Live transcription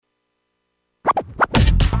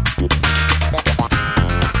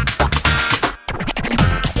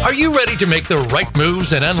Are you ready to make the right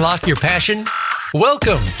moves and unlock your passion?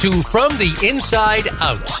 Welcome to From the Inside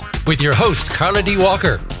Out with your host, Carla D.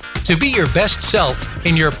 Walker. To be your best self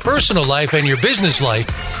in your personal life and your business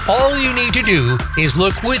life, all you need to do is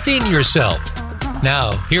look within yourself.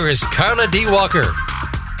 Now, here is Carla D. Walker.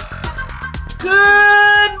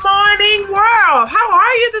 Good morning, world. How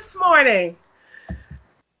are you this morning?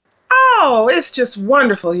 Oh, it's just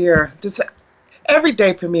wonderful here. Just every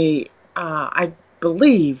day for me, I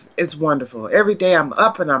believe is wonderful. Every day I'm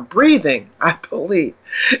up and I'm breathing. I believe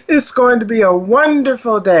it's going to be a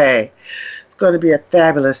wonderful day. It's going to be a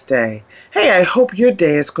fabulous day. Hey, I hope your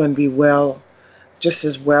day is going to be just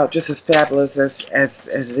as fabulous as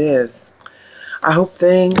it is. I hope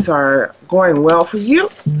things are going well for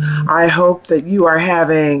you. I hope that you are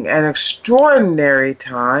having an extraordinary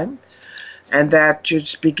time and that you're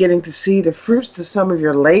just beginning to see the fruits of some of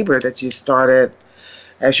your labor that you started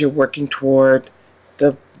as you're working toward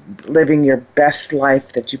living your best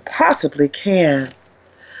life that you possibly can.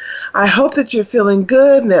 I hope that you're feeling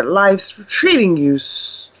good and that life's treating you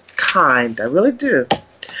kind. I really do.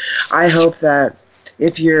 I hope that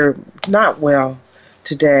if you're not well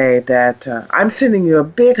today, that I'm sending you a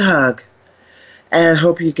big hug and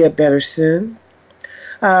hope you get better soon.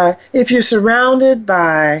 If you're surrounded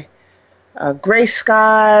by gray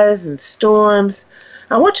skies and storms,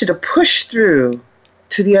 I want you to push through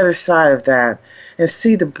to the other side of that and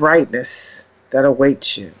see the brightness that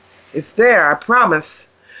awaits you. It's there, I promise.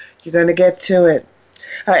 You're going to get to it.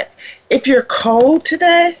 If you're cold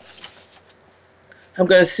today, I'm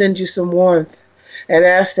going to send you some warmth and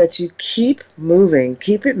ask that you keep moving.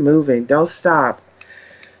 Keep it moving. Don't stop.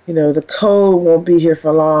 You know, the cold won't be here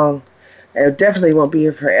for long. It definitely won't be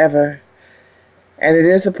here forever. And it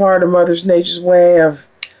is a part of Mother Nature's way of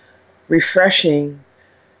refreshing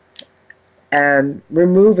and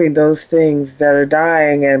removing those things that are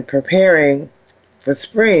dying and preparing for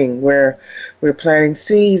spring, where we're planting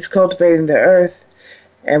seeds, cultivating the earth,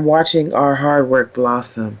 and watching our hard work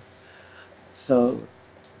blossom. So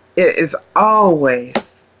it is always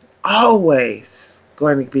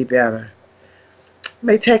going to be better. It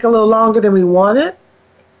may take a little longer than we want it,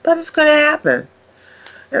 but it's going to happen.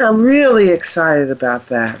 And I'm really excited about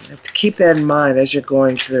that. To keep that in mind as you're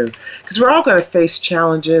going through. Because we're all going to face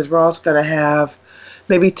challenges. We're all going to have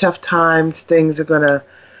maybe tough times. Life's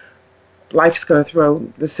going to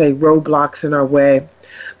throw, let's say, roadblocks in our way.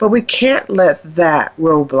 But we can't let that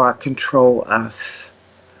roadblock control us.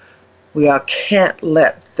 We can't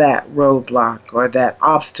let that roadblock or that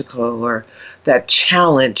obstacle or that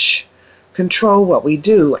challenge control what we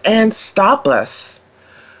do and stop us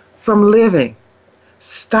from living.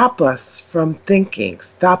 Stop us from thinking,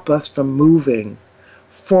 stop us from moving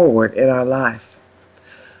forward in our life.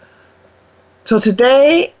 So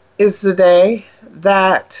today is the day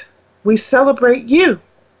that we celebrate you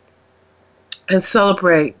and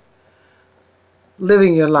celebrate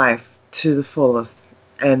living your life to the fullest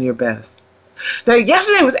and your best. Now,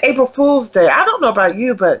 yesterday was April Fool's Day. I don't know about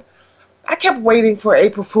you, but I kept waiting for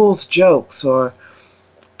April Fool's jokes or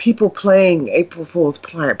people playing April Fool's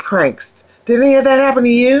pranks. Did any of that happen to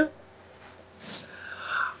you?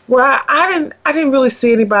 Well, I didn't really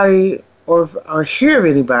see anybody or hear of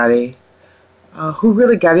anybody who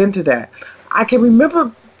really got into that. I can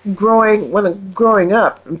remember growing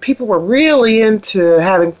up, and people were really into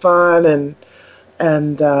having fun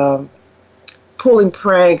and pulling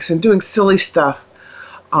pranks and doing silly stuff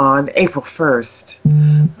on April 1st.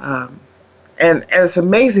 And it's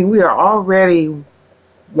amazing, we are already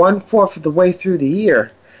 1/4 of the way through the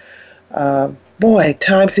year. Boy,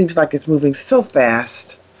 time seems like it's moving so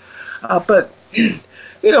fast. But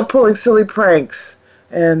pulling silly pranks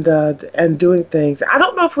and doing things. I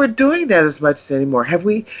don't know if we're doing that as much anymore. Have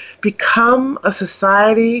we become a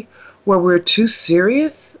society where we're too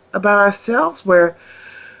serious about ourselves, where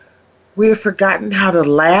we have forgotten how to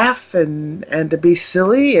laugh and to be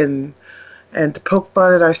silly and to poke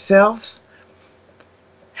fun at ourselves?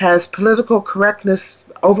 Has political correctness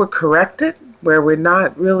overcorrected, where we're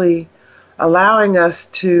not really allowing us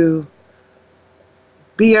to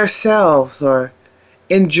be ourselves or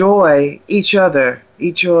enjoy each other's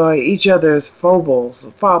foibles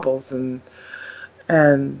and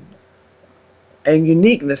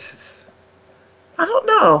uniquenesses? I don't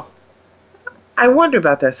know. I wonder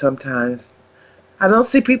about that sometimes. I don't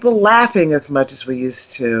see people laughing as much as we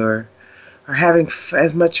used to, or having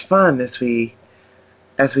as much fun as we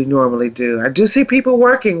normally do. I do see people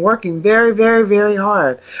working very, very, very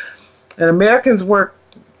hard. And Americans are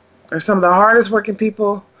some of the hardest working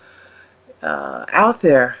people out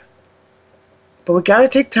there. But we got to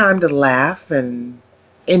take time to laugh and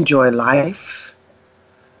enjoy life.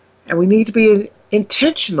 And we need to be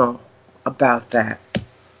intentional about that.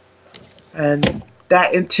 And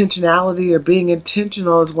that intentionality or being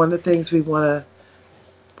intentional is one of the things we want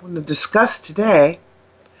to discuss today.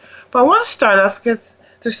 But I want to start off because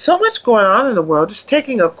there's so much going on in the world. Just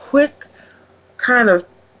taking a quick kind of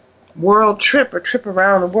world trip or trip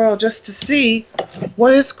around the world just to see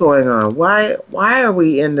what is going on. Why are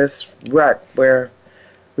we in this rut where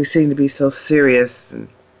we seem to be so serious, and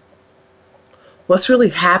what's really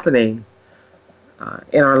happening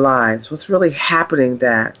in our lives? What's really happening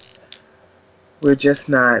that we're just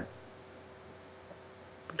not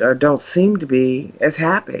or don't seem to be as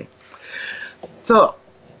happy? So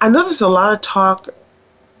I know there's a lot of talk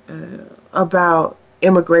about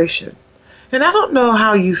immigration. And I don't know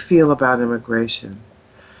how you feel about immigration.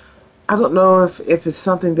 I don't know if it's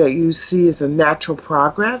something that you see as a natural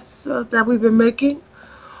progress that we've been making,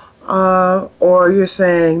 or you're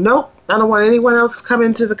saying, nope, I don't want anyone else to come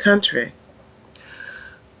into the country.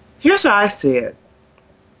 Here's how I see it.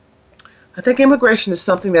 I think immigration is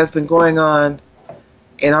something that's been going on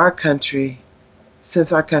in our country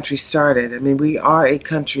since our country started. I mean, we are a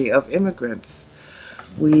country of immigrants.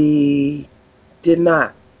 We did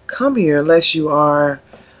not come here unless you are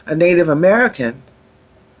a Native American.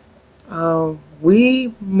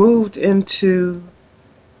 We moved into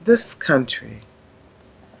this country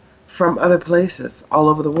from other places all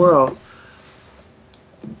over the world.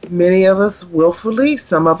 Many of us willfully,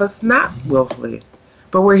 some of us not willfully,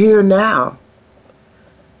 but we're here now.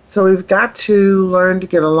 So we've got to learn to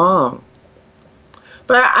get along.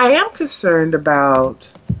 But I am concerned about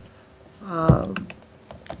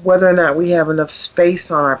whether or not we have enough space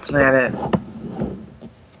on our planet,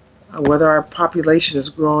 whether our population is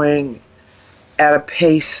growing at a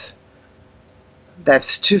pace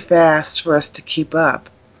that's too fast for us to keep up.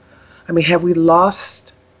 I mean, have we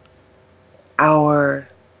lost our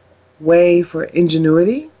way for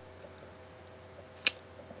ingenuity?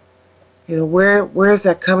 You know, where is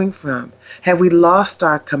that coming from? Have we lost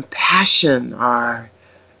our compassion, our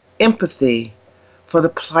empathy for the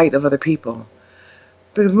plight of other people?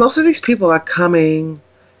 Because most of these people are coming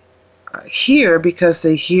here because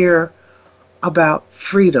they hear about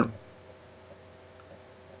freedom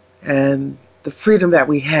and the freedom that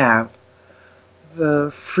we have,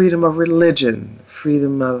 the freedom of religion,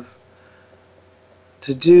 freedom of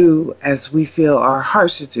to do as we feel our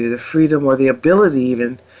hearts to do, the freedom or the ability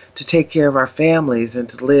even to take care of our families and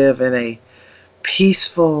to live in a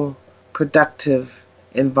peaceful, productive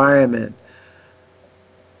environment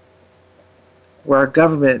where our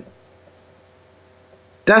government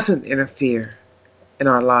doesn't interfere in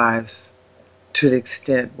our lives to the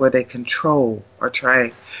extent where they control or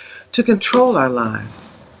try to control our lives.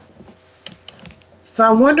 So I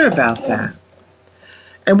wonder about that.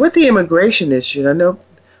 And with the immigration issue, I know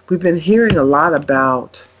we've been hearing a lot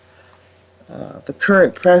about the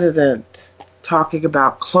current president talking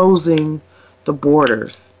about closing the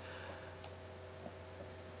borders.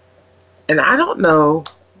 And I don't know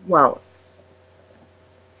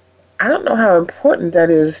how important that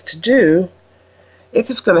is to do if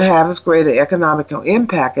it's going to have as great an economic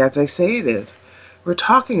impact as they say it is. We're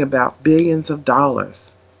talking about billions of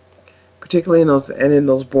dollars, particularly in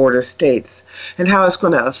those border states, and how it's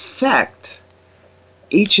going to affect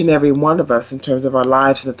each and every one of us in terms of our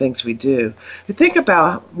lives and the things we do. You think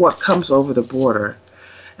about what comes over the border,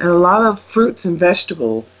 and a lot of fruits and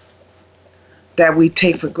vegetables that we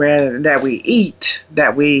take for granted and that we eat,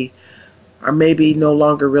 that we are maybe no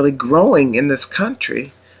longer really growing in this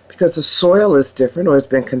country because the soil is different or it's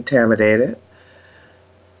been contaminated,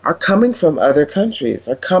 are coming from other countries,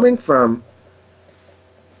 are coming from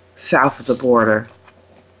south of the border.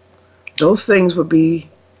 Those things would be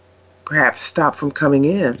perhaps stopped from coming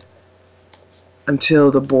in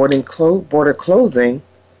until the border closing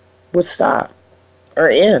would stop or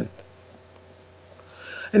end.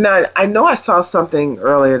 And now I know I saw something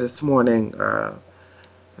earlier this morning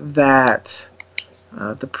that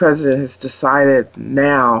the president has decided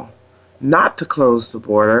now not to close the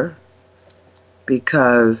border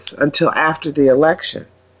because until after the election.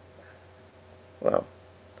 Well,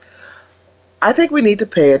 I think we need to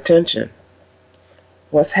pay attention.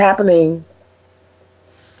 What's happening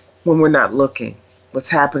when we're not looking? What's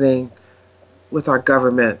happening with our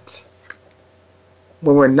government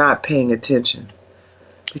when we're not paying attention?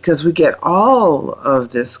 Because we get all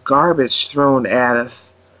of this garbage thrown at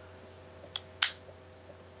us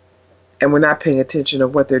and we're not paying attention to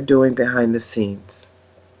what they're doing behind the scenes.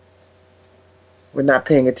 We're not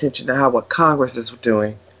paying attention to what Congress is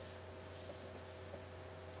doing.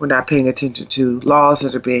 We're not paying attention to laws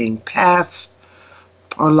that are being passed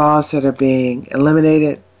or laws that are being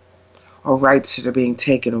eliminated or rights that are being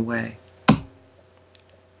taken away.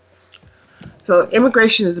 So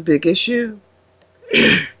immigration is a big issue.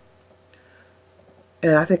 And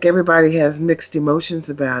I think everybody has mixed emotions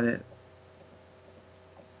about it.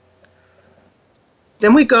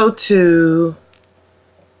 Then we go to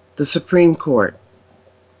the Supreme Court,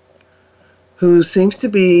 who seems to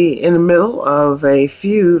be in the middle of a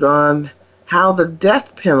feud on how the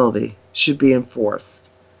death penalty should be enforced.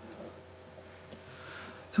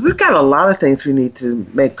 So we've got a lot of things we need to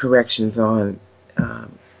make corrections on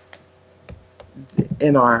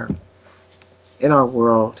in our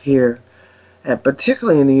world here, and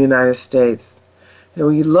particularly in the United States. You know,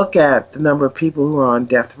 when you look at the number of people who are on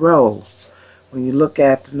death row, when you look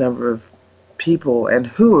at the number of people and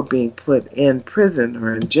who are being put in prison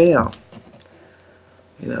or in jail,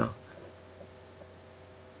 you know,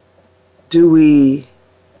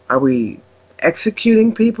 are we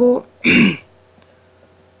executing people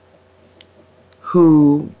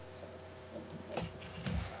who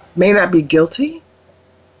may not be guilty?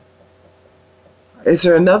 Is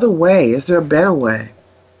there another way? Is there a better way?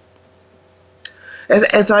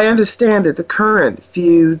 As I understand it, the current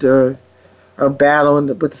feud or battle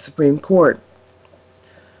with the Supreme Court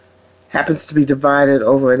happens to be divided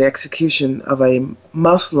over an execution of a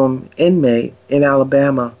Muslim inmate in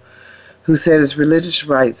Alabama who said his religious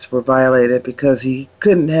rights were violated because he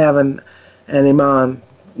couldn't have an imam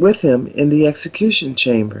with him in the execution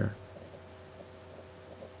chamber.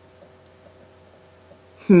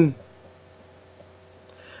 And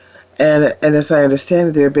as I understand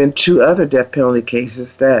it, there have been 2 other death penalty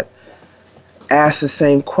cases that ask the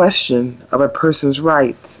same question of a person's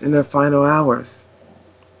rights in their final hours.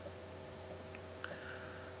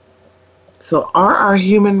 So are our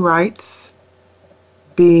human rights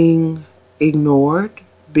being ignored,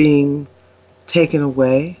 being taken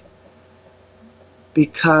away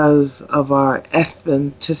because of our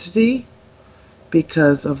ethnicity,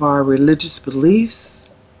 because of our religious beliefs,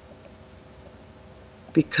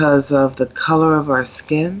 because of the color of our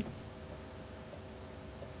skin?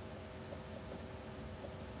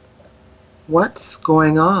 What's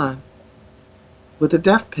going on with the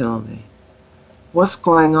death penalty? What's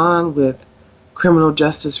going on with criminal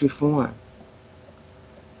justice reform?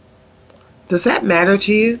 Does that matter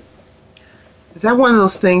to you? Is that one of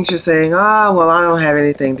those things you're saying, well, I don't have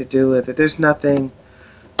anything to do with it. There's nothing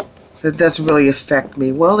that doesn't really affect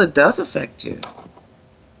me. Well, it does affect you.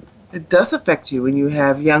 It does affect you when you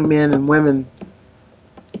have young men and women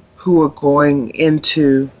who are going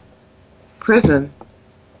into prison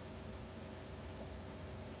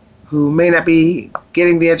who may not be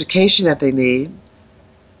getting the education that they need,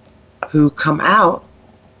 who come out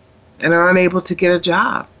and are unable to get a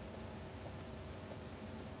job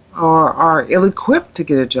or are ill-equipped to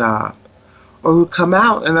get a job, or who come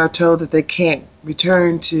out and are told that they can't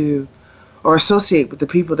return to or associate with the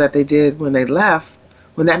people that they did when they left,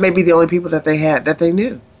 when that may be the only people that they had, that they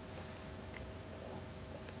knew.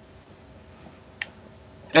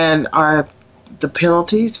 And are the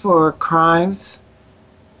penalties for crimes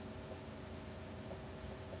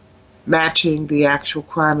matching the actual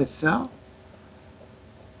crime itself?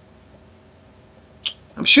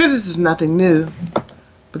 I'm sure this is nothing new,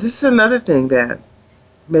 but this is another thing that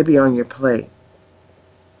may be on your plate,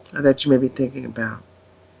 or that you may be thinking about.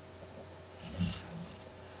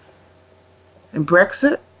 And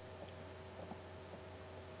Brexit,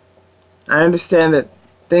 I understand that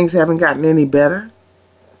things haven't gotten any better.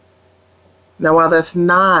 Now, while that's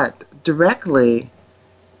not directly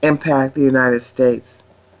impact the United States,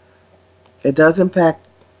 it does impact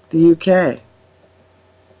the UK.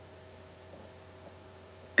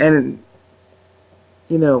 And,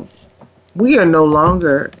 you know, we are no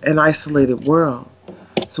longer an isolated world.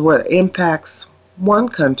 So what impacts one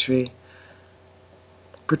country,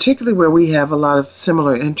 particularly where we have a lot of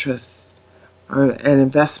similar interests and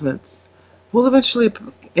investments, will eventually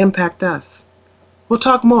impact us. We'll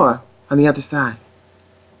talk more on the other side.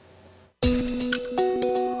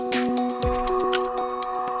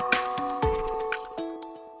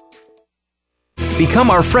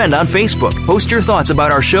 Become our friend on Facebook. Post your thoughts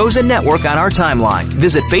about our shows and network on our timeline.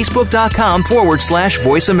 Visit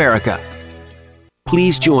facebook.com/Voice America.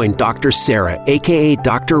 Please join Dr. Sarah, a.k.a.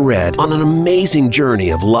 Dr. Red, on an amazing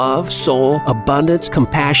journey of love, soul, abundance,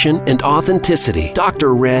 compassion, and authenticity.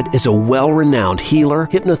 Dr. Red is a well-renowned healer,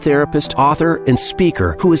 hypnotherapist, author, and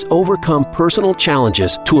speaker who has overcome personal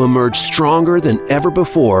challenges to emerge stronger than ever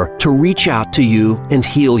before, to reach out to you and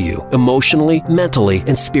heal you emotionally, mentally,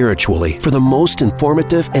 and spiritually for the most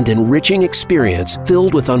informative and enriching experience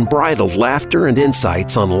filled with unbridled laughter and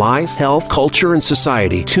insights on life, health, culture, and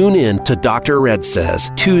society. Tune in to Dr. Red Says.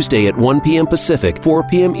 Says, Tuesday at 1 p.m. Pacific, 4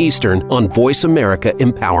 p.m. Eastern on Voice America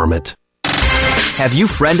Empowerment. Have you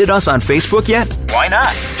friended us on Facebook yet? Why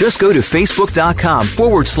not? Just go to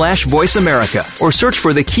facebook.com/Voice America or search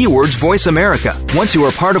for the keywords Voice America. Once you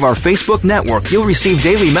are part of our Facebook network, you'll receive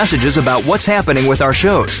daily messages about what's happening with our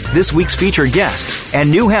shows, this week's featured guests,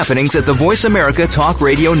 and new happenings at the Voice America Talk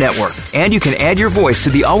Radio Network. And you can add your voice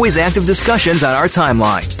to the always active discussions on our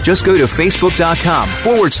timeline. Just go to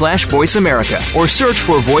facebook.com/Voice America or search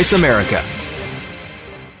for Voice America.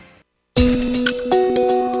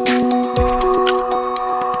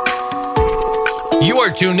 You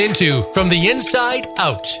are tuned into From the Inside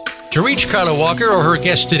Out. To reach Carla Walker or her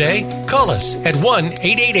guest today, call us at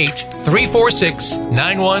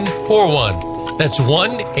 1-888-346-9141. That's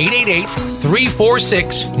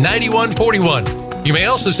 1-888-346-9141. You may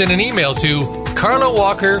also send an email to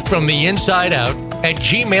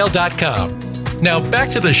carlawalkerfromtheinsideout@gmail.com. Now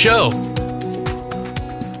back to the show.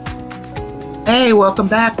 Hey, welcome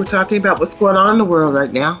back. We're talking about what's going on in the world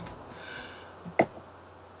right now.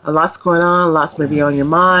 A lot's going on, lots may be on your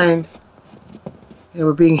minds. And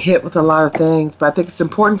we're being hit with a lot of things, but I think it's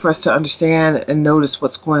important for us to understand and notice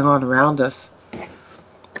what's going on around us.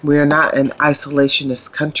 We are not an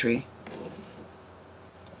isolationist country.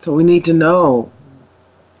 So we need to know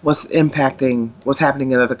what's happening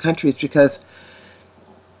in other countries, because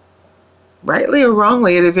rightly or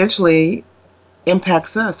wrongly, it eventually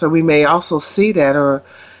impacts us, or we may also see that, or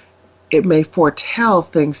it may foretell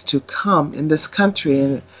things to come in this country.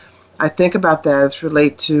 And I think about that as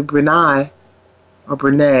relate to Brunei,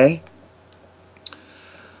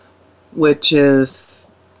 which is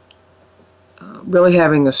really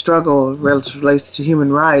having a struggle relates to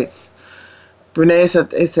human rights. Brunei is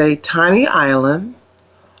a tiny island.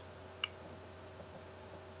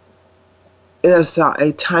 It is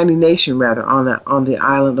a tiny nation, rather, on the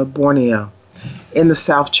island of Borneo in the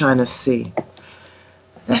South China Sea.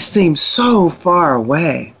 That seems so far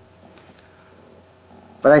away.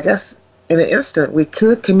 But I guess in an instant we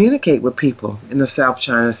could communicate with people in the South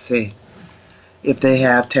China Sea if they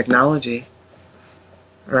have technology,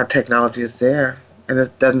 or our technology is there and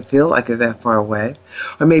it doesn't feel like it's that far away.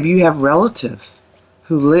 Or maybe you have relatives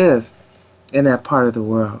who live in that part of the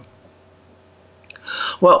world.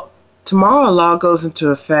 Well, tomorrow a law goes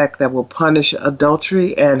into effect that will punish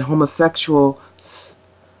adultery and homosexual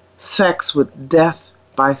sex with death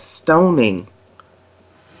by stoning.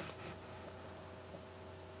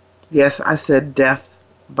 Yes, I said death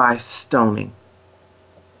by stoning.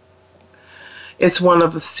 It's one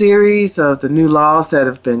of a series of the new laws that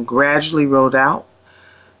have been gradually rolled out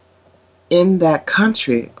in that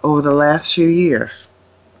country over the last few years.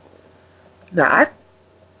 Now,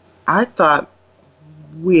 I thought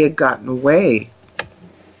we had gone away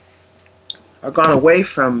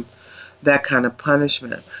from that kind of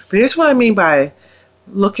punishment. But here's what I mean by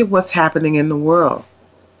look at what's happening in the world.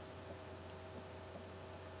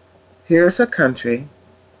 Here's a country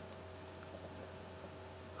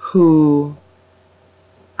who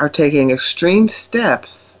are taking extreme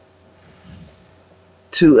steps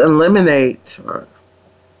to eliminate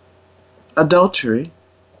adultery.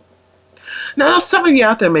 Now, some of you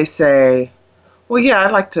out there may say, well, yeah,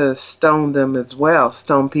 I'd like to stone them as well,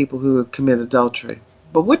 stone people who commit adultery.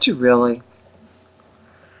 But would you really?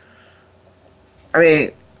 I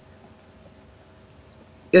mean,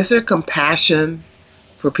 is there compassion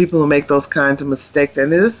for people who make those kinds of mistakes?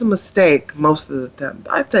 And it is a mistake most of the time.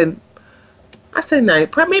 I say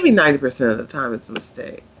 90, maybe 90% of the time it's a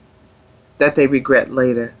mistake that they regret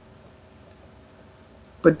later.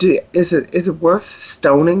 But is it worth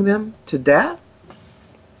stoning them to death?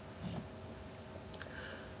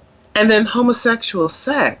 And then homosexual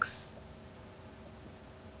sex.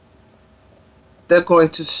 They're going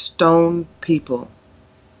to stone people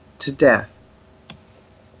to death.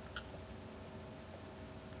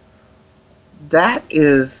 That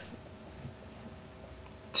is,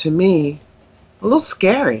 to me, a little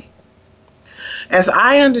scary. As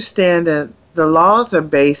I understand it, the laws are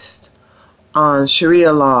based on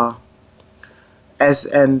Sharia law.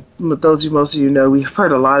 And most of you know, we've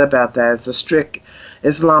heard a lot about that. It's a strict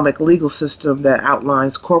Islamic legal system that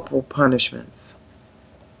outlines corporal punishments.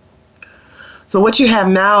 So what you have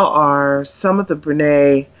now are some of the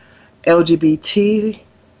Brunei LGBT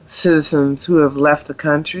citizens who have left the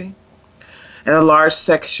country, and a large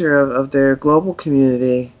section of their global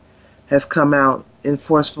community has come out in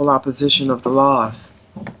forceful opposition of the laws.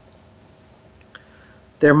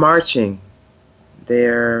 They're marching,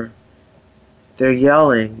 they're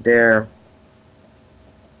yelling, they're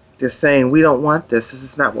saying, we don't want this. This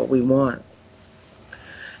is not what we want.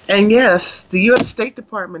 And yes, the U.S. State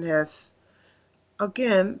Department has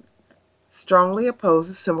again, strongly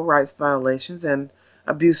opposes civil rights violations and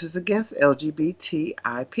abuses against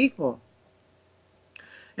LGBTI people.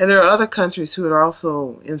 And there are other countries who are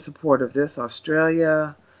also in support of this.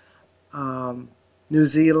 Australia, New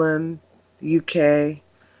Zealand, UK,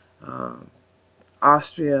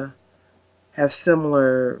 Austria have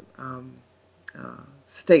similar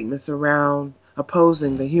statements around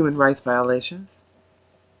opposing the human rights violations.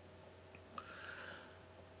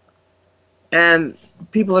 And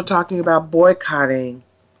people are talking about boycotting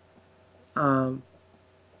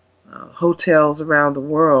hotels around the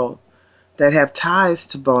world that have ties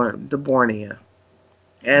to Borneo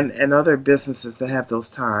and other businesses that have those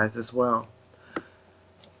ties as well.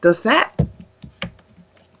 Does that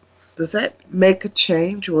make a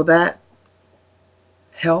change? Will that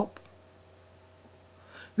help?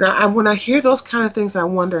 Now, when I hear those kind of things, I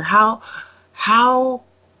wonder how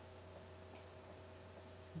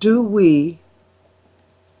do we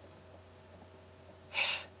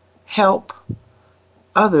help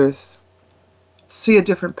others see a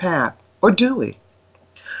different path? Or do we?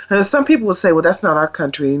 And some people will say, well, that's not our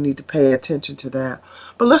country. You need to pay attention to that.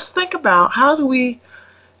 But let's think about how do we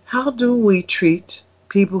treat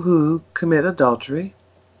people who commit adultery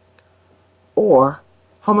or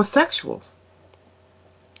homosexuals?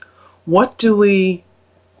 What do we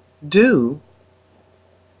do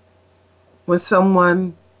when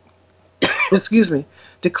someone,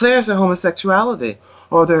 declares their homosexuality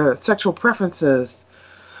or their sexual preferences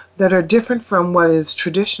that are different from what is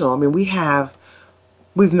traditional? I mean,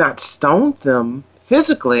 we've not stoned them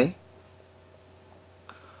physically,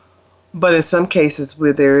 but in some cases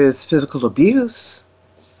where there is physical abuse,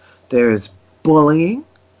 there is bullying,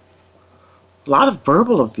 a lot of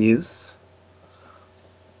verbal abuse.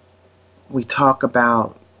 We talk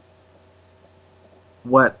about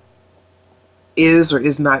what is or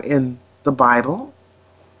is not in the Bible.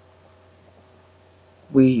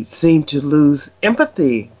 We seem to lose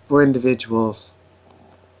empathy for individuals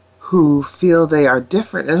who feel they are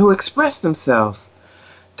different and who express themselves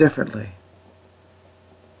differently.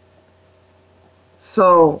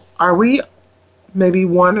 So are we maybe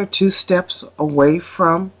 1 or 2 steps away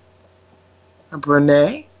from a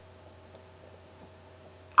Brene?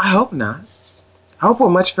 I hope not. I hope we're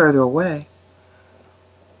much further away.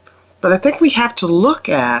 But I think we have to look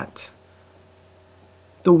at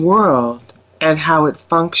the world and how it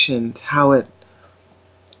functions, how it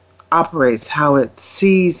operates, how it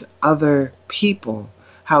sees other people,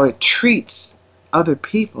 how it treats other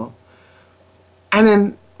people, and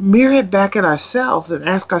then mirror it back at ourselves and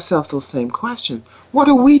ask ourselves those same questions. What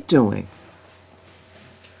are we doing?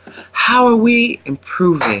 How are we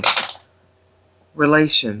improving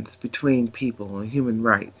relations between people and human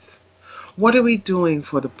rights? What are we doing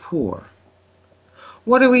for the poor?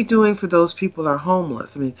 What are we doing for those people who are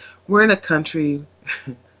homeless? I mean, we're in a country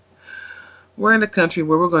where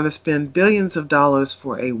we're going to spend billions of dollars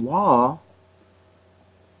for a wall,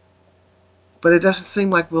 but it doesn't seem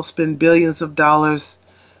like we'll spend billions of dollars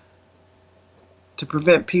to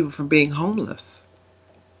prevent people from being homeless.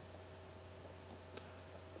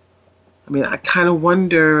 I mean, I kind of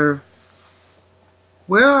wonder,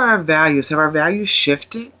 where are our values? Have our values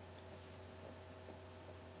shifted?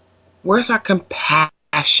 Where's our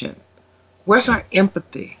compassion? Where's our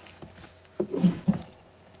empathy?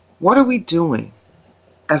 What are we doing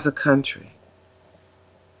as a country?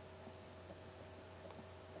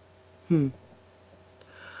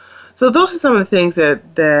 So those are some of the things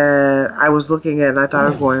that I was looking at, and I thought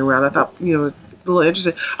of going around. I thought, a little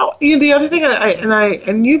interesting. Oh, the other thing,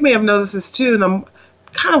 and you may have noticed this too, and I'm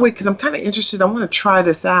kind of weak because I'm kind of interested. I want to try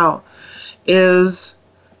this out. Is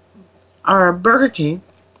our Burger King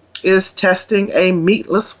is testing a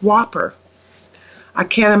meatless Whopper. I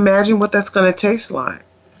can't imagine what that's going to taste like.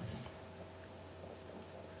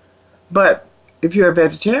 But if you're a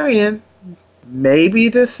vegetarian, maybe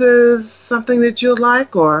this is something that you'll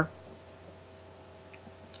like, or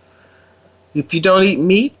if you don't eat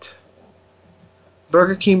meat,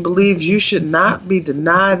 Burger King believes you should not be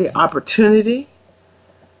denied the opportunity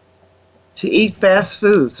to eat fast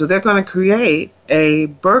food. So they're going to create a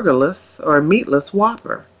burgerless or a meatless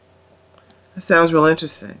Whopper. That sounds real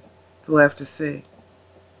interesting. We'll have to see.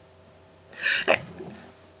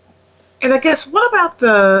 And I guess, what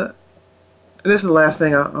about and this is the last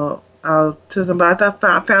thing I'll tell somebody.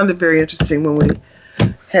 I found it very interesting when we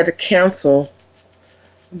had to cancel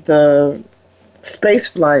the space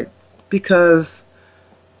flight because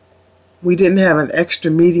we didn't have an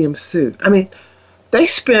extra medium suit. I mean, they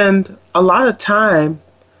spend a lot of time,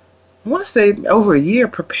 I want to say over a year,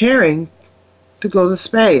 preparing to go to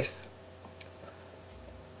space.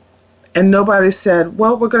 And nobody said,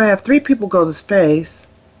 well, we're going to have 3 people go to space.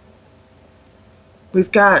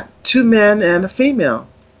 We've got 2 men and a female.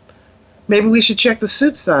 Maybe we should check the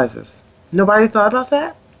suit sizes. Nobody thought about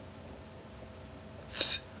that?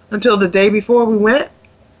 Until the day before we went?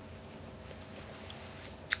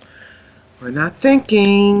 We're not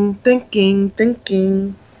thinking.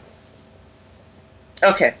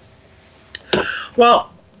 Okay.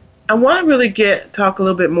 Well, I want to really talk a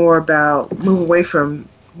little bit more about, move away from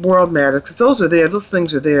world matters, because those are there, those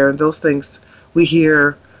things are there, and those things we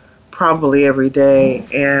hear probably every day,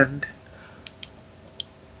 and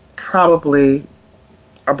probably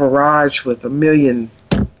a barrage with a million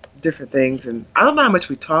different things, and I don't know how much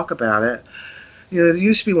we talk about it. You know, it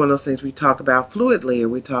used to be one of those things we talk about fluidly, or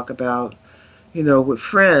we talk about, you know, with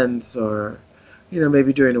friends, or, you know,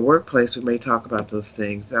 maybe during the workplace we may talk about those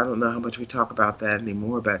things. I don't know how much we talk about that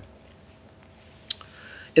anymore, but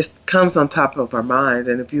it comes on top of our minds.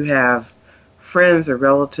 And if you have friends or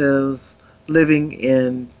relatives living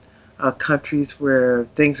in countries where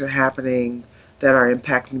things are happening that are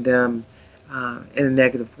impacting them in a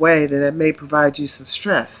negative way, then it may provide you some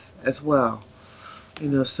stress as well. You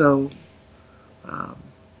know, so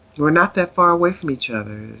we're not that far away from each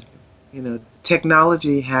other. You know,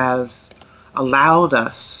 technology has allowed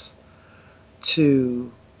us to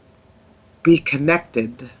be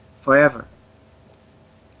connected forever.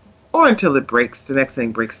 Or until it breaks, the next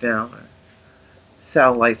thing breaks down.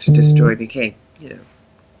 Satellites are destroyed and can't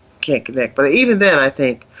connect. But even then, I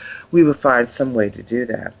think we would find some way to do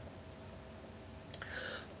that.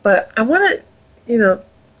 But I want to,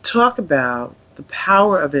 talk about the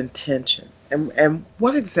power of intention and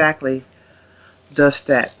what exactly does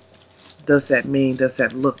that mean? Does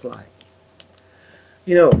that look like?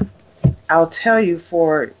 You know, I'll tell you,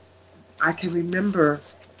 I can remember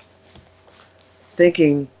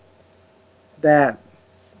thinking that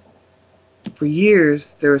for years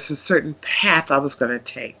there was a certain path I was going to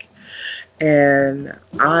take, and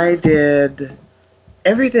I did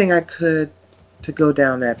everything I could to go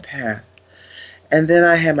down that path. And then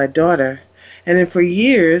I had my daughter, and then for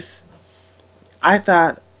years I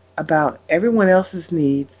thought about everyone else's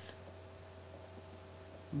needs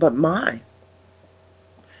but mine.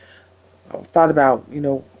 I thought about,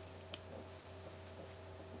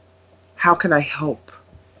 how can I help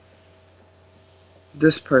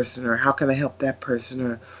this person, or how can I help that person,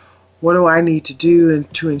 or what do I need to do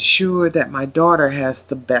to ensure that my daughter has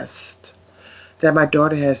the best, that my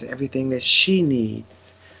daughter has everything that she needs.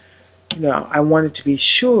 I wanted to be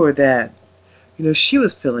sure that, she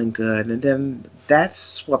was feeling good, and then that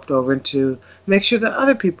swept over into make sure that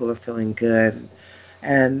other people are feeling good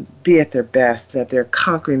and be at their best, that they're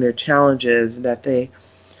conquering their challenges, and that they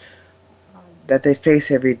face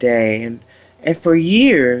every day. And for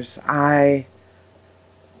years, I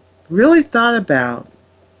really thought about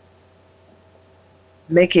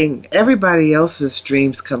making everybody else's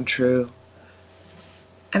dreams come true.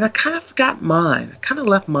 And I kind of forgot mine. I kind of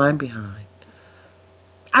left mine behind.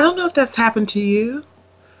 I don't know if that's happened to you,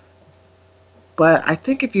 but I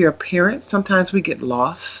think if you're a parent, sometimes we get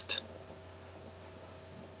lost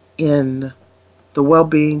in the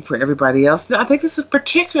well-being for everybody else. Now, I think this is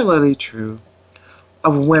particularly true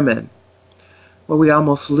of women, where we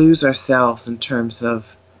almost lose ourselves in terms of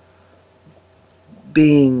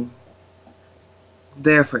being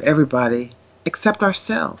there for everybody except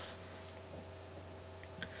ourselves.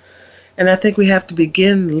 And I think we have to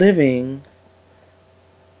begin living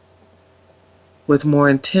with more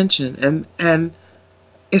intention. And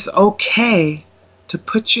it's okay to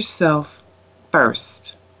put yourself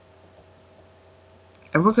first.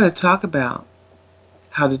 And we're going to talk about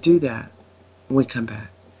how to do that when we come back.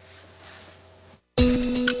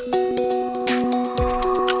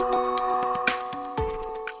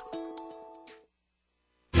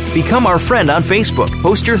 Become our friend on Facebook.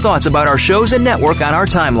 Post your thoughts about our shows and network on our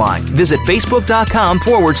timeline. Visit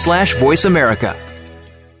facebook.com/Voice America.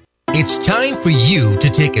 It's time for you to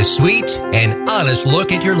take a sweet and honest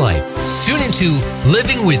look at your life. Tune into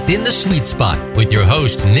Living Within the Sweet Spot with your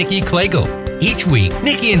host, Nikki Clagle. Each week,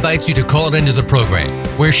 Nikki invites you to call into the program,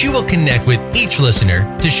 where she will connect with each listener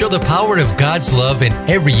to show the power of God's love in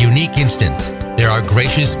every unique instance. There are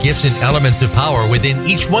gracious gifts and elements of power within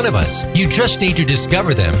each one of us. You just need to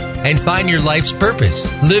discover them and find your life's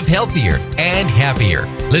purpose. Live healthier and happier.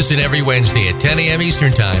 Listen every Wednesday at 10 a.m.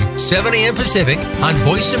 Eastern Time, 7 a.m. Pacific on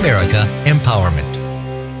Voice America Empowerment.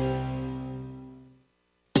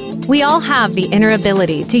 We all have the inner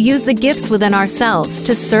ability to use the gifts within ourselves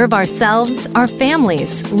to serve ourselves, our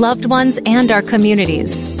families, loved ones, and our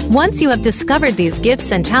communities. Once you have discovered these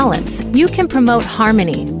gifts and talents, you can promote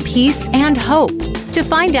harmony, peace, and hope. To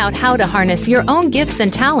find out how to harness your own gifts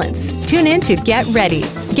and talents, tune in to Get Ready.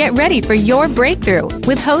 Get ready for your breakthrough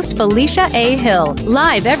with host Felicia A. Hill,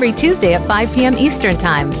 live every Tuesday at 5 p.m. Eastern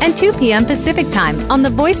Time and 2 p.m. Pacific Time on the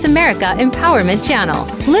Voice America Empowerment Channel.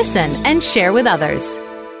 Listen and share with others.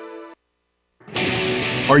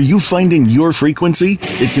 Are you finding your frequency?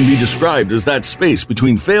 It can be described as that space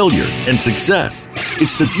between failure and success.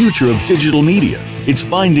 It's the future of digital media. It's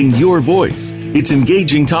finding your voice. It's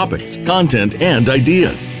engaging topics, content, and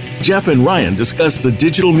ideas. Jeff and Ryan discuss the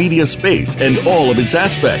digital media space and all of its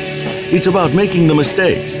aspects. It's about making the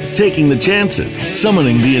mistakes, taking the chances,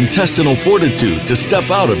 summoning the intestinal fortitude to step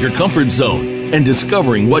out of your comfort zone, and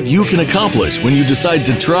discovering what you can accomplish when you decide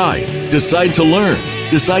to try, decide to learn,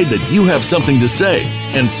 decide that you have something to say,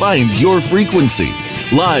 and find your frequency.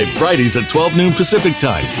 Live Fridays at 12 noon Pacific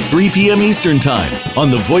Time, 3 p.m. Eastern Time on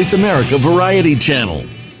the Voice America Variety Channel.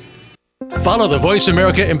 Follow the Voice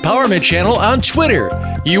America Empowerment Channel on Twitter.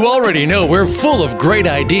 You already know we're full of great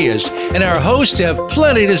ideas, and our hosts have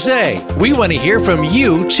plenty to say. We want to hear from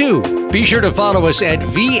you, too. Be sure to follow us at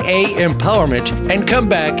VA Empowerment and come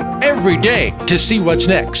back every day to see what's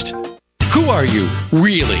next. Who are you,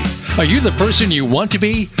 really? Are you the person you want to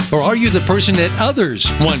be, or are you the person that others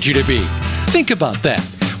want you to be? Think about that.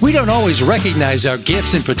 We don't always recognize our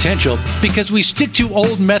gifts and potential because we stick to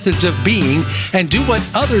old methods of being and do what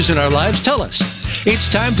others in our lives tell us.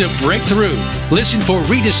 It's time to break through. Listen for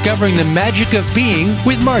Rediscovering the Magic of Being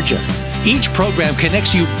with Marja. Each program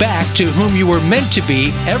connects you back to whom you were meant to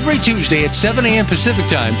be every Tuesday at 7 a.m. Pacific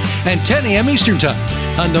Time and 10 a.m. Eastern Time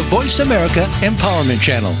on the Voice America Empowerment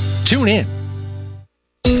Channel. Tune in.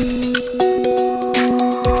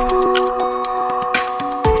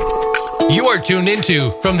 You are tuned into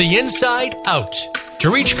From the Inside Out. To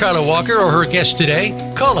reach Carla Walker or her guest today,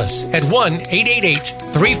 call us at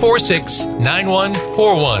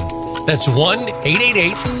 1-888-346-9141. That's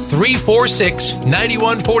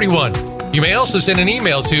 1-888-346-9141. You may also send an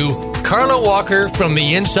email to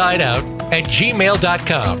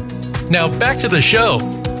carlawalkerfromtheinsideout@gmail.com. Now back to the show.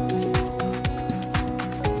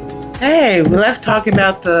 Hey, we left starting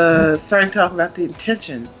talking about the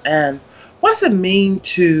intention and what does it mean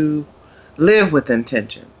to live with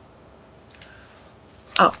intention.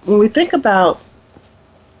 When we think about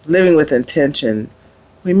living with intention,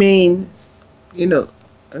 we mean,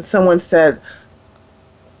 someone said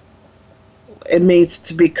it means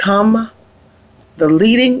to become the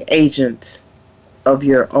leading agent of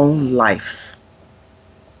your own life.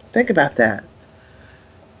 Think about that.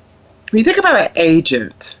 When you think about an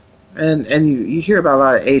agent, and you hear about a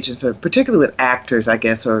lot of agents, particularly with actors, I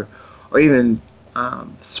guess, or even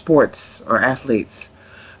sports or athletes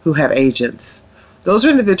who have agents. Those are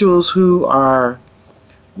individuals who are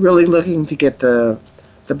really looking to get the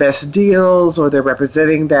best deals, or they're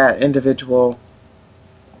representing that individual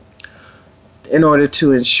in order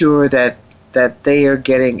to ensure that they are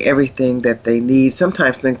getting everything that they need.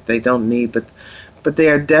 Sometimes think they don't need, but they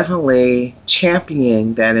are definitely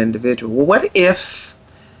championing that individual. Well, what if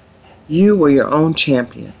you were your own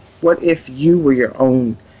champion? What if you were your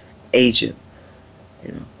own agent?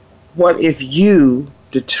 What if you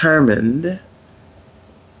determined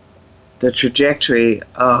the trajectory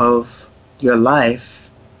of your life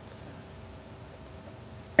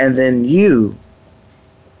and then you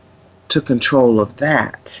took control of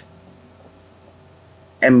that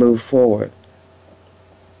and moved forward?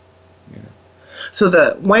 So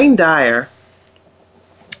the Wayne Dyer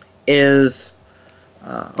is,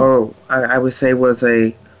 or I would say was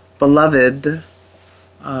a beloved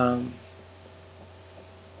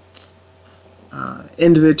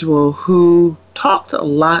individual who talked a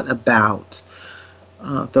lot about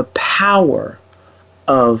the power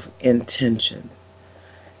of intention.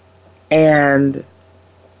 And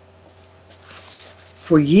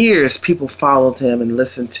for years, people followed him and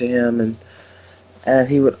listened to him, and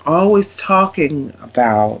he would always talking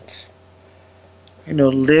about,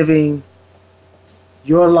 living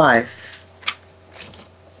your life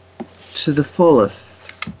to the fullest,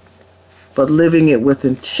 but living it with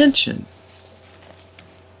intention,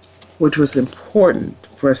 which was important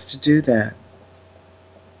for us to do that.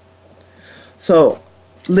 So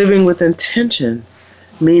living with intention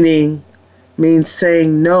means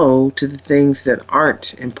saying no to the things that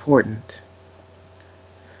aren't important,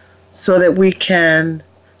 so that we can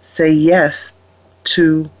say yes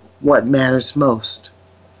to what matters most.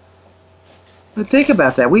 But think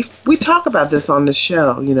about that. We talk about this on the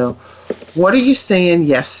show, what are you saying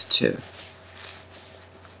yes to?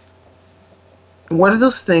 What are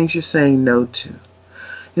those things you're saying no to?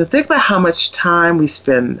 Think about how much time we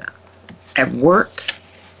spend at work,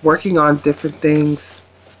 working on different things,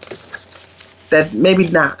 that maybe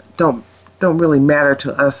don't really matter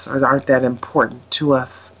to us or aren't that important to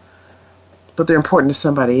us, but they're important to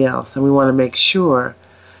somebody else, and we want to make sure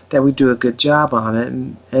that we do a good job on it.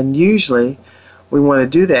 And usually we want to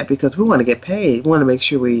do that because we want to get paid. We want to make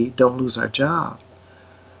sure we don't lose our job.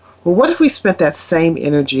 Well, what if we spent that same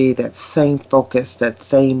energy, that same focus, that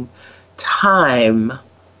same time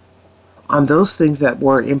on those things that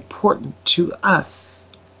were important to us?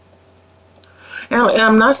 And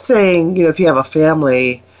I'm not saying, if you have a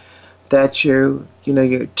family that you're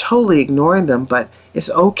totally ignoring them, but it's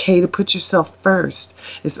okay to put yourself first.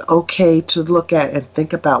 It's okay to look at and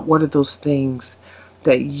think about what are those things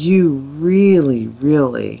that you really,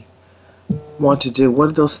 really want to do. What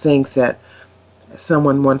are those things that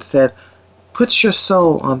someone once said, put your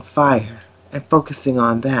soul on fire, and focusing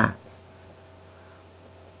on that.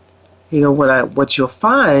 What you'll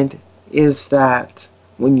find is that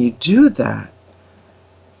when you do that,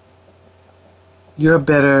 you're a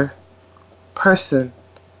better person,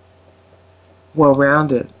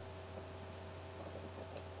 well-rounded.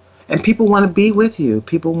 And people want to be with you.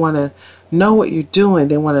 People want to know what you're doing.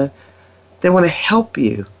 They want to help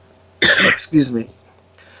you, excuse me,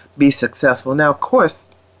 be successful. Now, of course,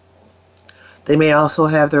 they may also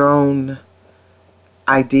have their own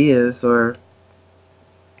ideas or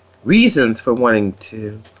reasons for wanting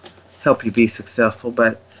to help you be successful.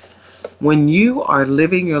 But when you are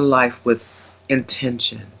living your life with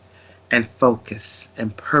intention and focus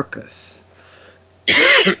and purpose,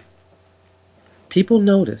 people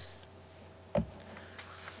notice.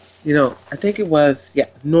 I think it was,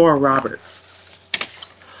 Nora Roberts.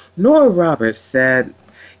 Nora Roberts said,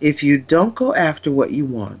 if you don't go after what you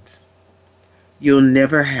want, you'll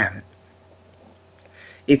never have it.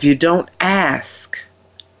 If you don't ask,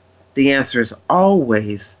 the answer is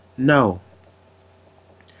always no.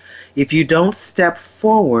 If you don't step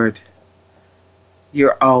forward,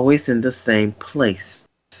 you're always in the same place.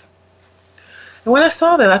 And when I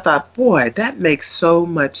saw that, I thought, boy, that makes so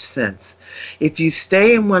much sense. If you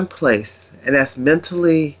stay in one place, and that's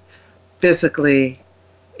mentally, physically,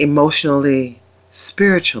 emotionally,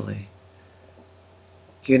 spiritually,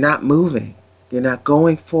 you're not moving. You're not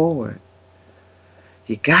going forward.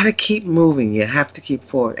 You got to keep moving. You have to keep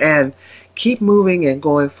forward. And keep moving and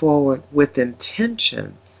going forward with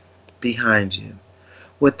intention behind you,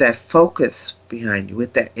 with that focus behind you,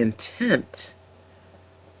 with that intent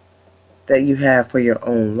that you have for your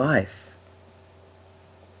own life.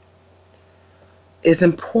 It's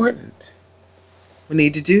important. We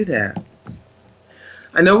need to do that.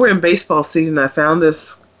 I know we're in baseball season. I found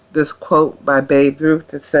this quote by Babe Ruth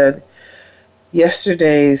that said,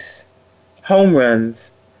 yesterday's home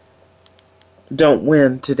runs don't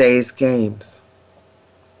win today's games.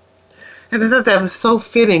 And I thought that was so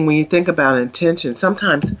fitting when you think about intention.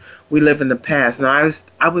 Sometimes we live in the past. Now,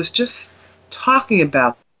 I was just talking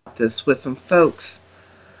about this with some folks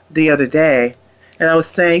the other day, and I was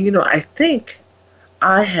saying, I think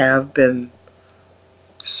I have been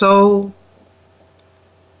so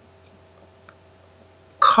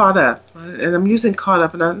caught up, and I'm using caught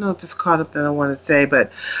up, and I don't know if it's caught up that I want to say,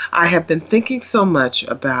 but I have been thinking so much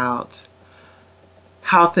about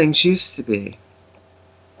how things used to be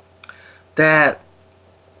that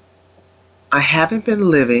I haven't been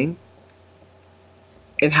living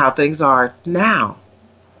in how things are now.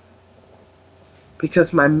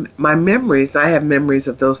 Because my memories, I have memories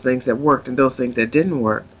of those things that worked and those things that didn't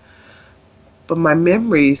work. But my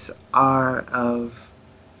memories are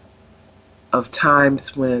of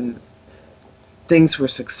times when things were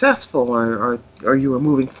successful or you were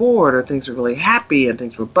moving forward or things were really happy and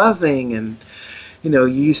things were buzzing and, you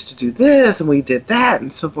used to do this and we did that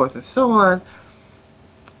and so forth and so on.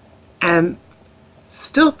 And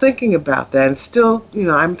still thinking about that and still,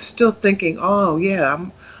 I'm still thinking, oh yeah,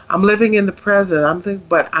 I'm living in the present.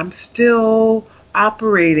 But I'm still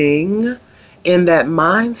operating in that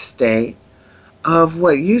mind state of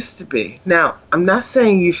what used to be. Now, I'm not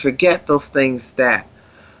saying you forget those things that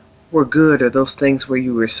were good or those things where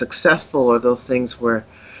you were successful or those things where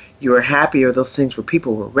you were happy or those things where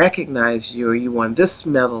people will recognize you or you won this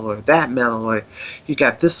medal or that medal or you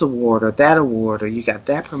got this award or you got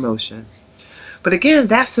that promotion. But again,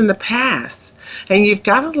 that's in the past. And you've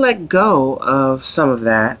got to let go of some of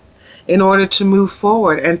that in order to move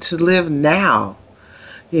forward and to live now.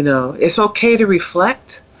 It's okay to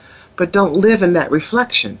reflect, but don't live in that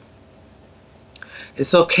reflection.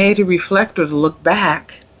 It's okay to reflect or to look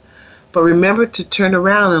back, but remember to turn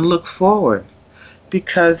around and look forward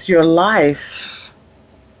because your life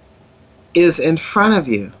is in front of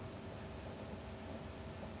you.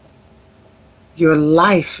 Your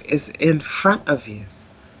life is in front of you.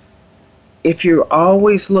 if you're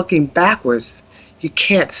always looking backwards, you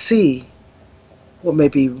can't see what may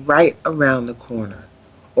be right around the corner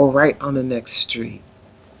or right on the next street.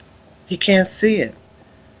 You can't see it.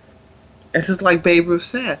 It's just like Babe Ruth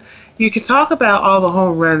said. You can talk about all the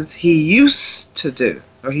home runs he used to do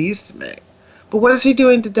or he used to make, but what is he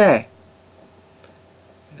doing today?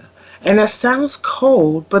 And that sounds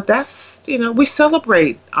cold, but that's, we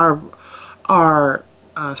celebrate our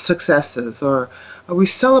successes, or we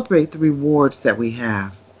celebrate the rewards that we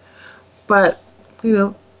have. But,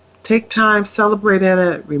 take time, celebrate in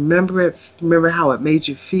it, remember how it made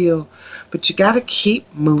you feel. But you got to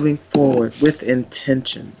keep moving forward with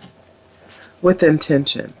intention. With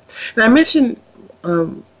intention. And I mentioned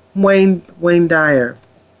Wayne Dyer,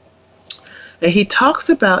 and he talks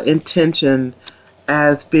about intention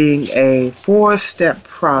as being a 4-step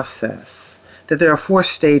process, that there are 4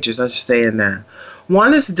 stages, I should say, in that.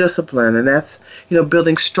 One is discipline, and that's,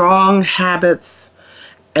 building strong habits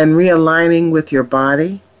and realigning with your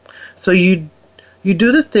body. So you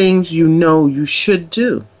do the things you know you should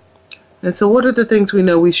do. And so what are the things we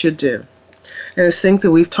know we should do? And it's things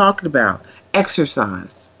that we've talked about.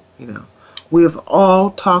 Exercise, We've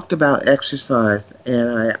all talked about exercise,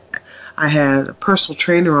 and I had a personal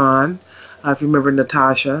trainer on, if you remember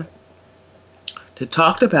Natasha, to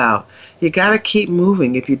talk about you got to keep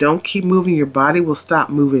moving. If you don't keep moving, your body will stop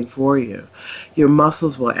moving for you. Your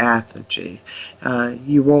muscles will atrophy.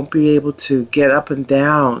 You won't be able to get up and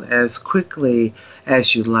down as quickly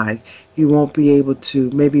as you like. You won't be able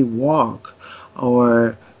to maybe walk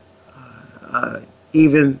or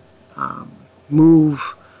even move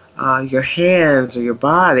your hands or your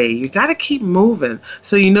body. You got to keep moving.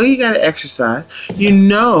 So you got to exercise. You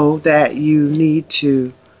know that you need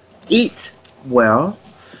to eat well.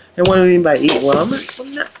 And what do I mean by eat well?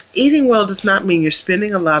 Eating well does not mean you're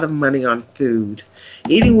spending a lot of money on food.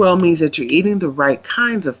 Eating well means that you're eating the right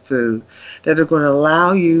kinds of food that are going to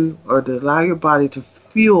allow you, or to allow your body to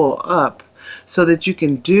fuel up so that you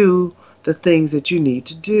can do the things that you need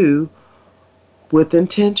to do with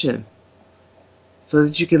intention, so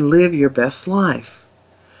that you can live your best life.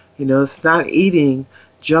 It's not eating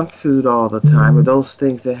junk food all the time or those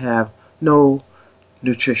things that have no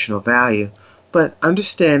nutritional value, but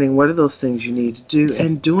understanding what are those things you need to do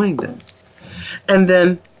and doing them. And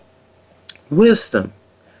then wisdom.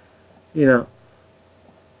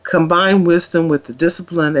 Combine wisdom with the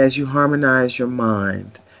discipline as you harmonize your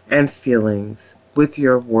mind and feelings with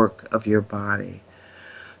your work of your body.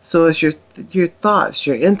 So as your thoughts,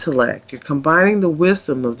 your intellect, you're combining the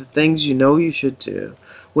wisdom of the things you should do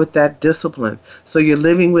with that discipline. So you're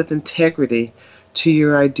living with integrity to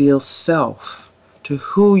your ideal self, to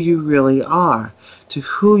who you really are, to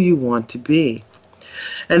who you want to be.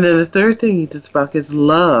 And then the third thing he talks about is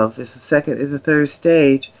love. Is the third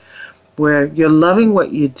stage, where you're loving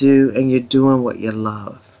what you do and you're doing what you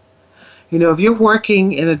love. If you're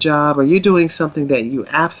working in a job or you're doing something that you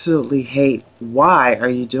absolutely hate, why are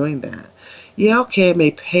you doing that? Yeah, okay, it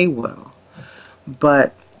may pay well,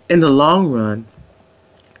 but in the long run,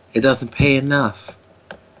 it doesn't pay enough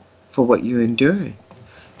for what you're enduring,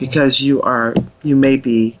 because you may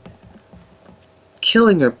be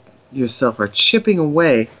killing yourself or chipping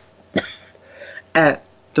away at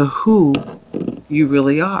the who you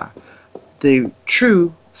really are, the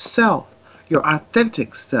true self, your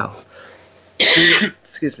authentic self.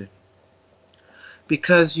 Excuse me.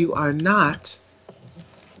 Because you are not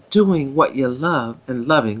doing what you love and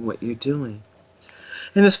loving what you're doing.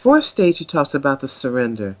 In this 4th stage, he talks about the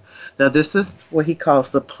surrender. Now, this is what he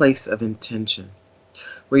calls the place of intention,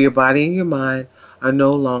 where your body and your mind are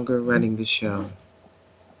no longer running the show.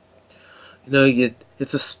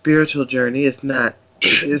 It's a spiritual journey.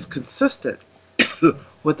 It's consistent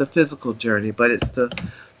with the physical journey, but it's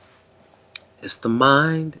the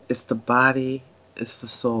mind, it's the body, it's the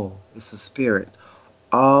soul, it's the spirit,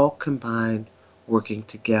 all combined, working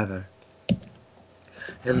together.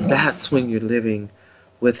 And that's when you're living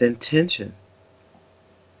with intention.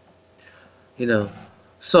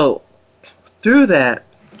 So through that,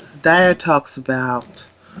 Dyer talks about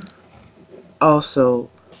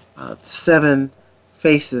also 7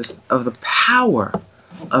 faces of the power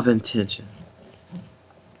of intention.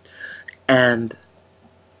 And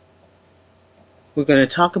we're going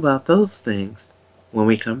to talk about those things when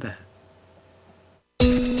we come back.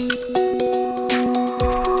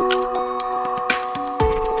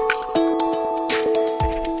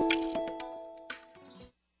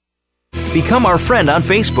 Become our friend on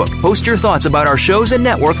Facebook. Post your thoughts about our shows and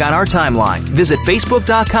network on our timeline. Visit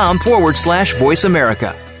facebook.com/Voice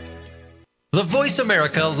America. The Voice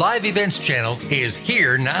America Live Events channel is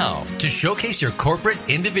here now to showcase your corporate,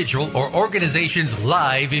 individual, or organization's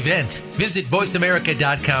live event. Visit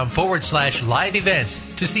voiceamerica.com/live events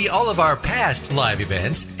to see all of our past live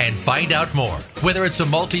events and find out more. Whether it's a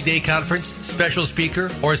multi-day conference, special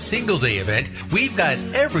speaker, or single-day event, we've got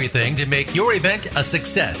everything to make your event a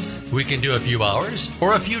success. We can do a few hours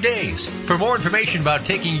or a few days. For more information about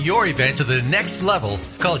taking your event to the next level,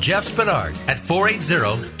 call Jeff Spinard at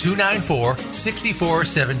 480-294-6417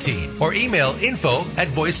 or email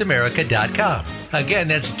info@voiceamerica.com. Again,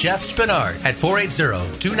 that's Jeff Spinard at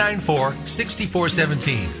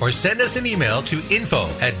 480-294-6417 or send us an email to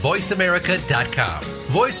info@voiceamerica.com.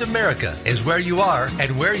 Voice America is where you are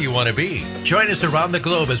and where you want to be. Join us around the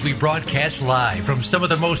globe as we broadcast live from some of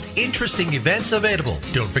the most interesting events available.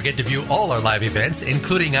 Don't forget to view all our live events,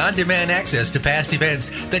 including on-demand access to past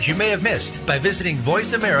events that you may have missed by visiting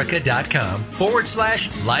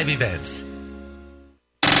voiceamerica.com/live events.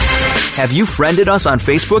 Have you friended us on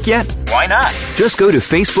Facebook yet? Why not? Just go to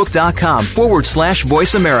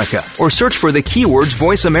facebook.com/Voice America or search for the keywords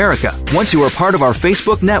Voice America. Once you are part of our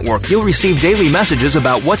Facebook network, you'll receive daily messages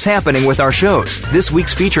about what's happening with our shows, this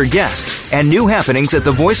week's featured guests, and new happenings at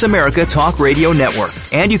the Voice America Talk Radio Network.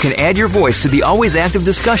 And you can add your voice to the always active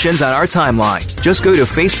discussions on our timeline. Just go to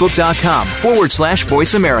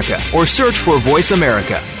facebook.com/Voice America or search for Voice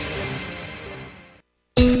America.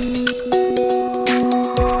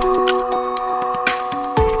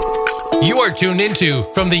 You are tuned into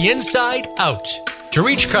From the Inside Out. To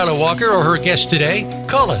reach Carla Walker or her guest today,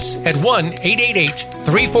 call us at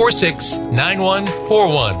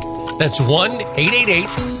 1-888-346-9141. That's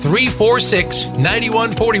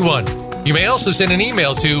 1-888-346-9141. You may also send an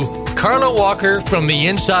email to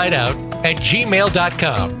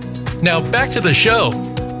carlawalkerfromtheinsideout@gmail.com. Now back to the show.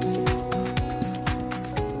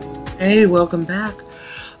 Hey, welcome back.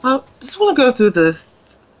 I just want to go through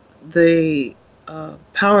the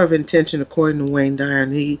power of intention according to Wayne Dyer.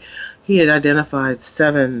 And he had identified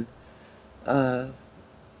seven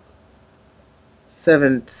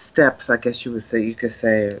steps, I guess you could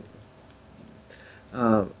say,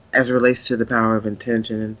 as it relates to the power of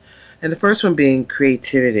intention. And the first one being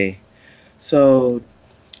creativity. So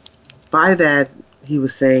by that, he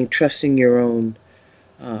was saying trusting your own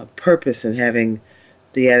purpose and having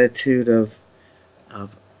the attitude of an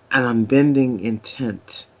unbending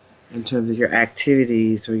intent in terms of your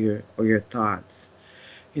activities or your thoughts.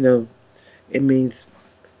 You know, it means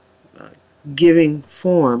giving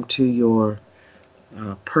form to your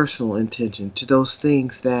personal intention, to those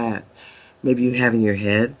things that maybe you have in your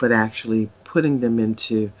head, but actually putting them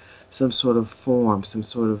into some sort of form, some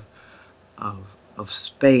sort of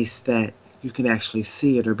space that you can actually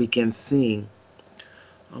see it or begin seeing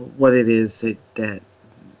what it is that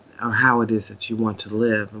or how it is that you want to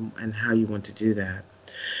live and how you want to do that.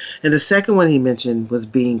 And the second one he mentioned was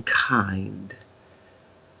being kind.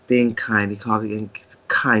 Being kind. He called it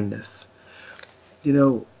kindness. You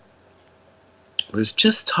know, I was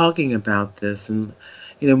just talking about this, and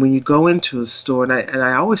you know, when you go into a store, and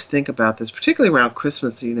I always think about this, particularly around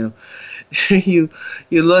Christmas. You know, you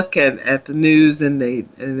look at the news, and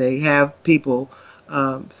they have people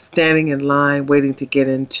standing in line waiting to get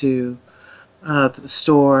into the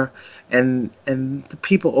store. And the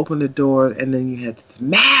people open the door, and then you have this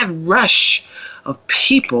mad rush of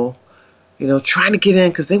people, you know, trying to get in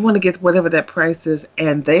because they want to get whatever that price is,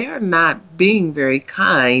 and they are not being very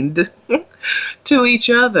kind to each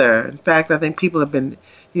other. In fact, I think people have been,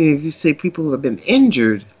 you know, you see people who have been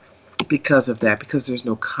injured because of that, because there's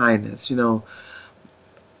no kindness. You know,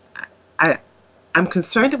 I'm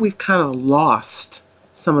concerned that we've kind of lost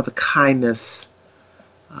some of the kindness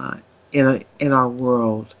in our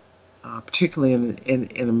world. Particularly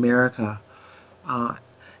in America,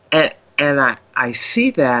 and I see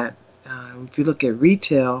that if you look at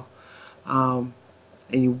retail, and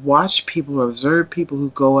you watch people or observe people who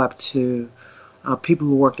go up to people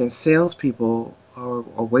who work in salespeople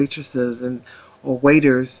or waitresses or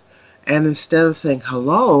waiters, and instead of saying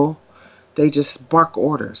hello, they just bark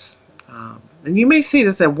orders. And you may see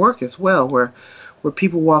this at work as well, where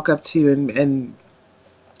people walk up to you and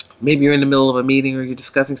maybe you're in the middle of a meeting or you're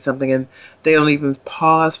discussing something and they don't even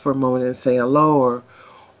pause for a moment and say hello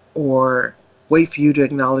or wait for you to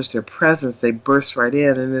acknowledge their presence. They burst right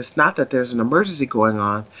in, and it's not that there's an emergency going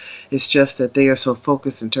on. It's just that they are so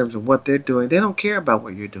focused in terms of what they're doing. They don't care about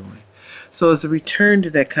what you're doing. So it's a return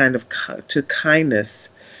to that kind of to kindness,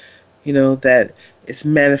 you know, that it's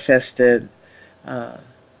manifested, and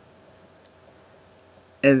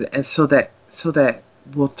so that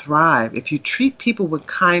will thrive. If you treat people with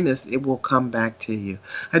kindness, it will come back to you.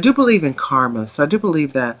 I do believe in karma, so I do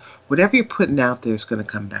believe that whatever you're putting out there is going to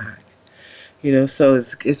come back. So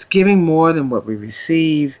it's giving more than what we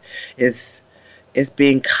receive. It's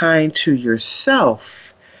being kind to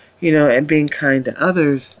yourself, and being kind to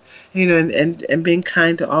others, and being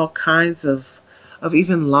kind to all kinds of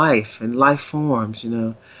even life and life forms.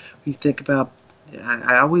 When you think about,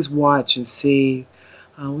 I always watch and see,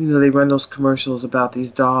 they run those commercials about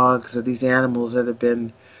these dogs or these animals that have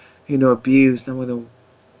been, abused. I wonder,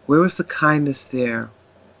 where was the kindness there?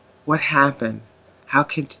 What happened? How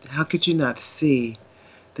could you not see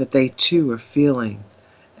that they too are feeling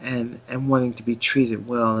and wanting to be treated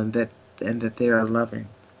well, and that they are loving?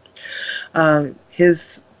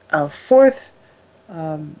 His fourth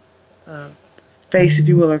face, if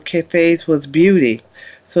you will, or phase was beauty.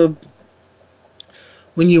 So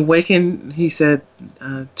when you awaken, he said,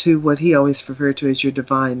 to what he always referred to as your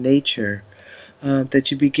divine nature, that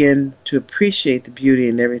you begin to appreciate the beauty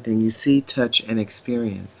in everything you see, touch, and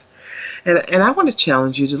experience. And I want to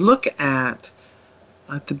challenge you to look at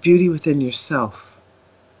the beauty within yourself.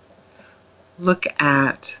 Look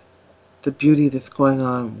at the beauty that's going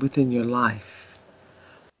on within your life.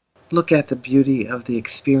 Look at the beauty of the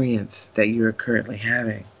experience that you are currently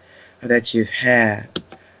having, or that you've had.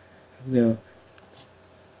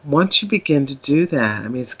 Once you begin to do that,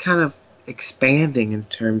 it's kind of expanding in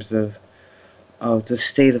terms of the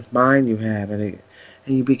state of mind you have, and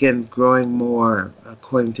you begin growing more,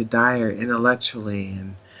 according to Dyer, intellectually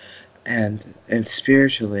and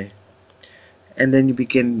spiritually. And then you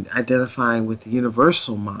begin identifying with the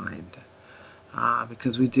universal mind,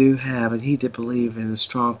 because we do have, and he did believe in a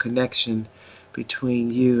strong connection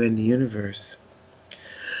between you and the universe.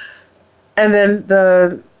 And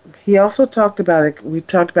then he also talked about, we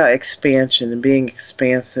talked about expansion and being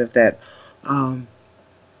expansive, that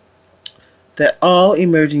all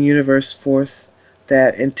emerging universe force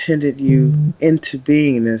that intended you into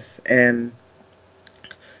beingness and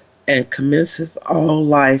commences all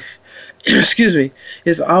life,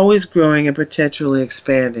 is always growing and potentially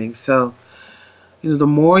expanding. So, the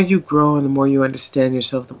more you grow and the more you understand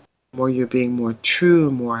yourself, the more you're being more true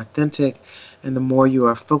and more authentic, and the more you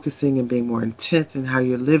are focusing and being more intent in how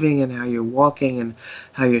you're living and how you're walking and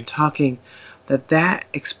how you're talking, that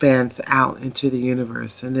expands out into the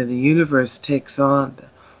universe. And then the universe takes on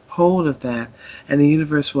hold of that, and the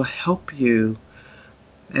universe will help you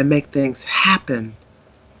and make things happen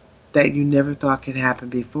that you never thought could happen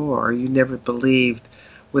before, or you never believed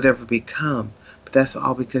would ever become. But that's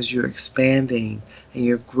all because you're expanding and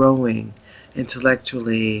you're growing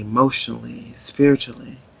intellectually, emotionally,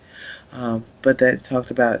 spiritually. But that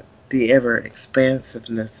talked about the ever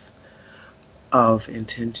expansiveness of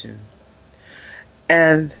intention.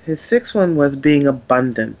 And his sixth one was being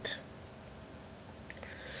abundant.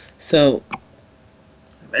 So,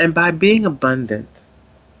 and by being abundant,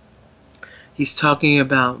 he's talking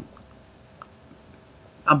about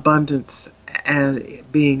abundance and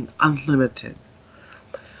being unlimited.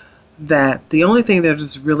 That the only thing that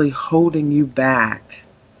is really holding you back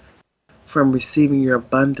from receiving your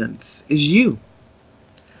abundance is you.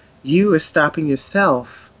 You are stopping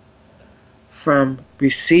yourself from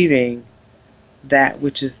receiving that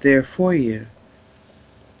which is there for you.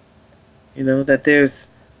 That there's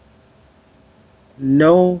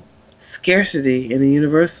no scarcity in the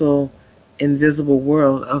universal, invisible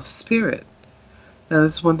world of spirit. Now,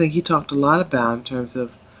 that's one thing he talked a lot about in terms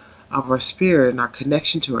of our spirit and our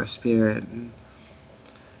connection to our spirit, and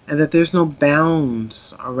that there's no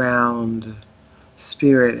bounds around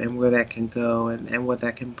spirit and where that can go and what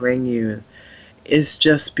that can bring you. It's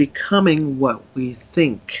just becoming what we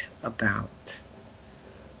think about.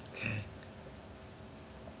 Okay.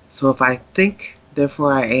 So if I think,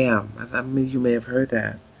 therefore I am. You may have heard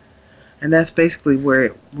that. And that's basically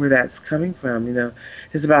where that's coming from.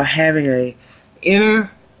 It's about having a inner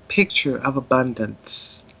picture of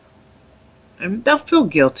abundance. And don't feel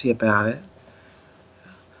guilty about it.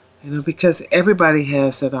 Because everybody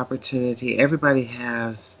has that opportunity. Everybody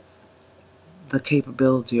has the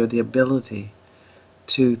capability or the ability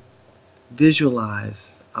to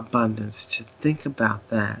visualize abundance, to think about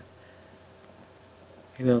that.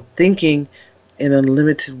 Thinking in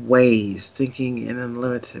unlimited ways, thinking in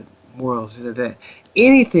unlimited worlds, that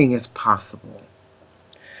anything is possible.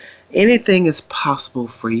 Anything is possible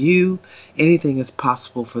for you. Anything is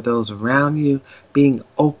possible for those around you. Being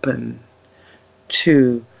open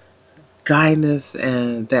to guidance,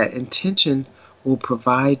 and that intention will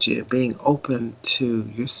provide you. Being open to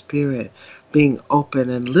your spirit. Being open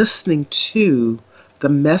and listening to the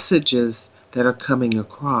messages that are coming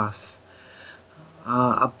across.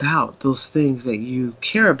 about those things that you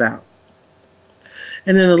care about.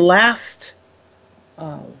 And then the last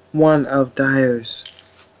one of Dyer's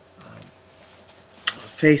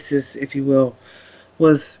faces, if you will,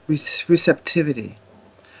 was receptivity.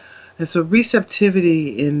 And so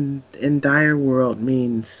receptivity in Dyer world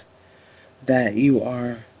means that you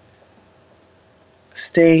are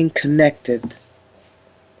staying connected,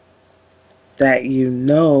 that you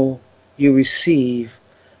know you receive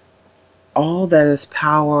all that is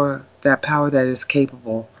power that is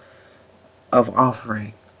capable of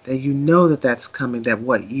offering, that you know that that's coming, that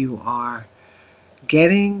what you are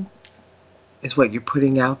getting is what you're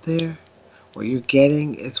putting out there. What you're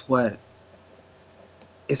getting is what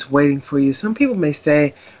is waiting for you. Some people may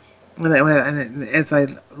say, and as I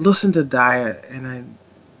listen to Dyer, and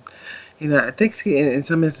I think in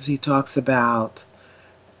some instances he talks about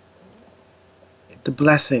the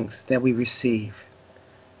blessings that we receive,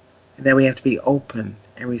 and that we have to be open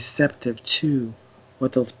and receptive to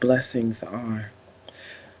what those blessings are.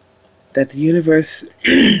 That the universe,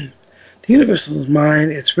 the universal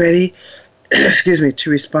mind is ready, to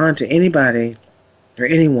respond to anybody or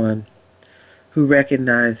anyone who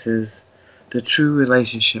recognizes the true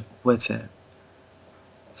relationship with it.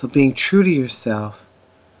 So being true to yourself,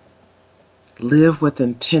 live with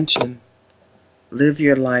intention, live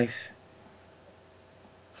your life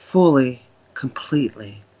fully,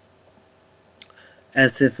 completely,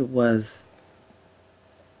 as if it was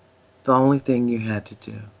the only thing you had to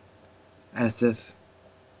do, as if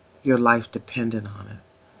your life depended on it.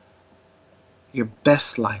 Your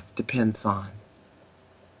best life depends on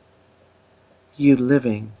you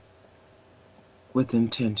living with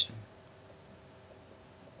intention.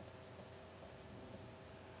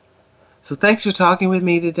 So thanks for talking with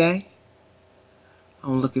me today.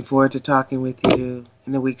 I'm looking forward to talking with you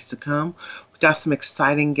in the weeks to come. We've got some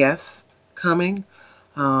exciting guests coming.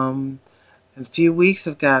 In a few weeks,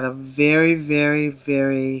 I've got a very, very,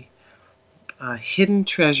 very hidden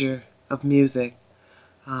treasure of music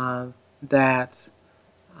that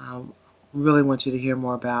I really want you to hear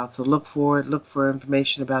more about. So look for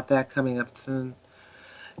information about that coming up soon.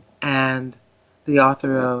 And the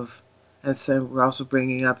author of, and so we're also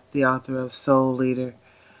bringing up the author of Soul Leader.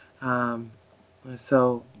 And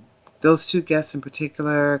so those two guests in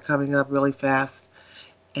particular are coming up really fast,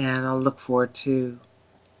 and I'll look forward to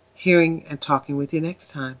hearing and talking with you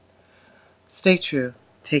next time. Stay true.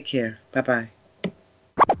 Take care. Bye-bye.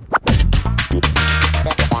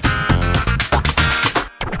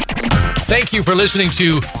 Thank you for listening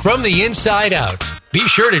to From the Inside Out. Be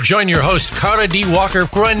sure to join your host, Carla D. Walker,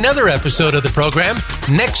 for another episode of the program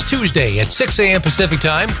next Tuesday at 6 a.m. Pacific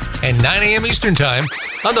Time and 9 a.m. Eastern Time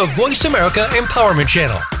on the Voice America Empowerment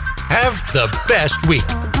Channel. Have the best week.